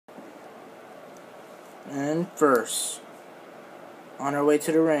And first, on our way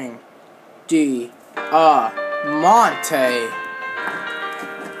to the ring, Diamante.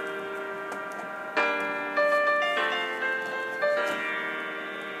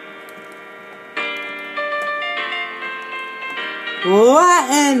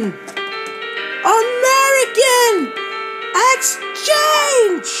 Latin American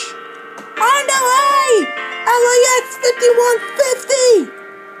Exchange on the way. LAX 5150.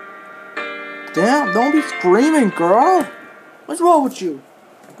 Damn, don't be screaming, girl. What's wrong with you?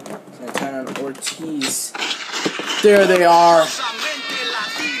 Santana and Ortiz. There they are.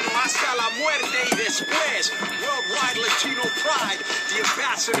 Worldwide Latino pride, the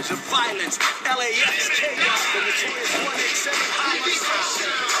ambassadors of violence, LAX chaos, the notorious 187 homicide.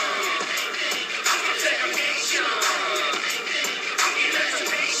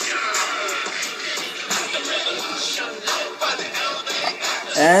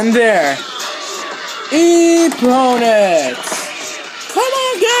 And there, opponents. Come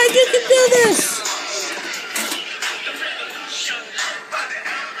on, guys, you can do this.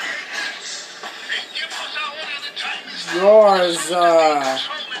 Garza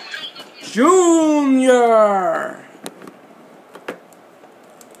Jr.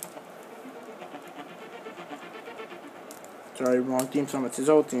 Sorry, wrong theme song. It's his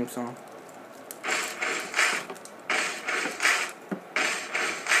old theme song.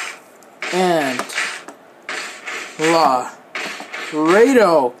 And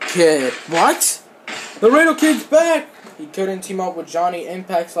Laredo Kid. What? Laredo Kid's back. He couldn't team up with Johnny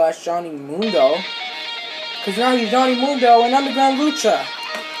Impact / Johnny Mundo. Because now he's Johnny Mundo and Underground Lucha.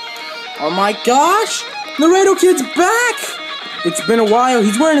 Oh my gosh! Laredo Kid's back! It's been a while.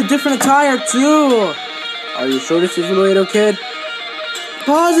 He's wearing a different attire too. Are you sure this is Laredo Kid?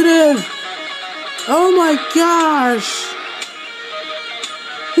 Positive! Oh my gosh!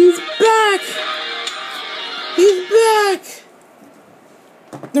 He's back! He's back!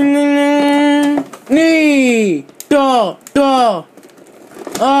 Knee! Do!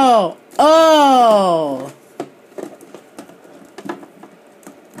 Oh!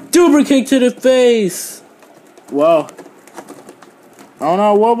 Super kick to the face! Whoa. Oh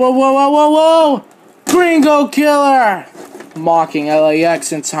no, whoa! Gringo Killer! Mocking LAX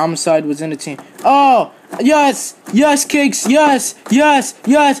since Homicide was in the team. Oh! Yes, kicks, yes.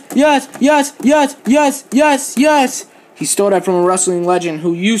 He stole that from a wrestling legend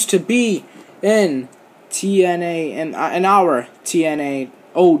who used to be in TNA, in our TNA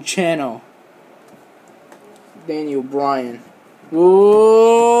old channel. Daniel Bryan.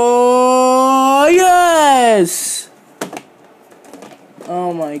 Oh, yes!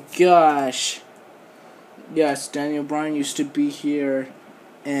 Oh my gosh. Yes, Daniel Bryan used to be here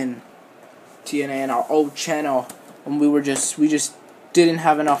in TNA in our old channel, and we just didn't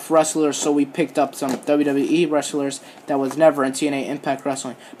have enough wrestlers, so we picked up some WWE wrestlers that was never in TNA Impact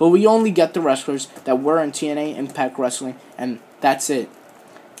Wrestling. But we only get the wrestlers that were in TNA Impact Wrestling, and that's it.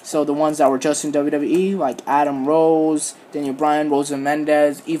 So the ones that were just in WWE, like Adam Rose, Daniel Bryan, Rosa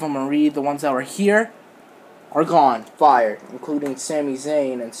Mendez, Eva Marie, the ones that were here are gone, fired, including Sami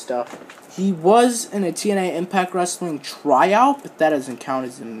Zayn and stuff. He was in a TNA Impact Wrestling tryout, but that doesn't count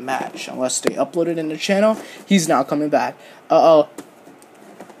as a match unless they upload it in the channel. He's not coming back.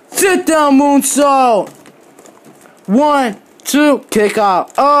 Sit down, moonsault. 1, 2, kick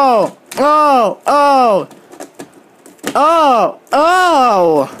out. Oh.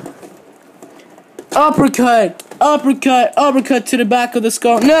 Uppercut to the back of the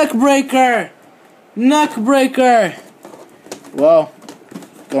skull. Neck breaker. Whoa.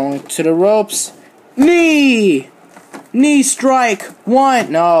 Going to the ropes. Knee strike. 1.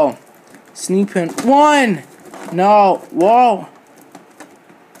 No. Sneak pin. 1. No. Whoa.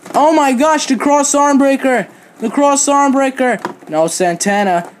 Oh my gosh, the cross arm breaker. No,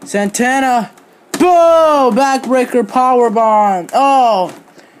 Santana. Boom! Backbreaker powerbomb. Oh,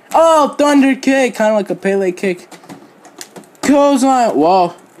 thunder kick. Kind of like a Pele kick. Clothesline.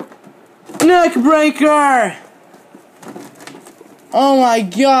 Whoa. Neck breaker. Oh my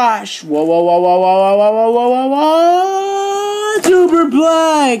gosh. Whoa.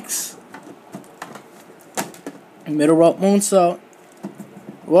 Superplex. Middle rope moonsault.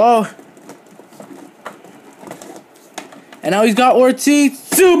 Whoa. And now he's got Ortiz.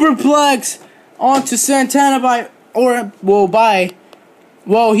 Superplex onto Santana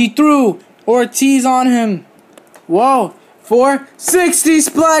he threw Ortiz on him. Whoa. 460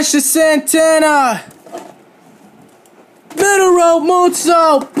 splash to Santana. Middle rope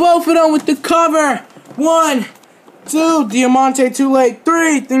moonsault. Both of them with the cover. 1, 2. Diamante too late.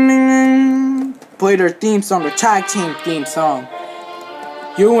 3. Ding, ding, ding. Play their theme song, their tag team theme song.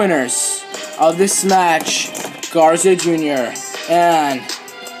 Your winners of this match, Garza Jr. and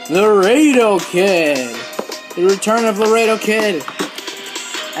Laredo Kid. The return of Laredo Kid.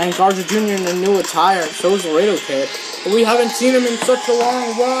 And Garza Jr. in a new attire. So is Laredo Kid. But we haven't seen him in such a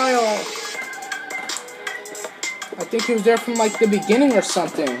long while. I think he was there from like the beginning or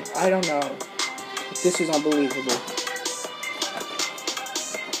something. I don't know. But this is unbelievable.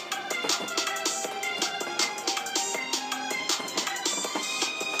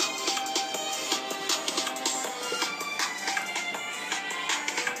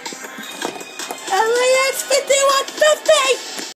 LAX 5150!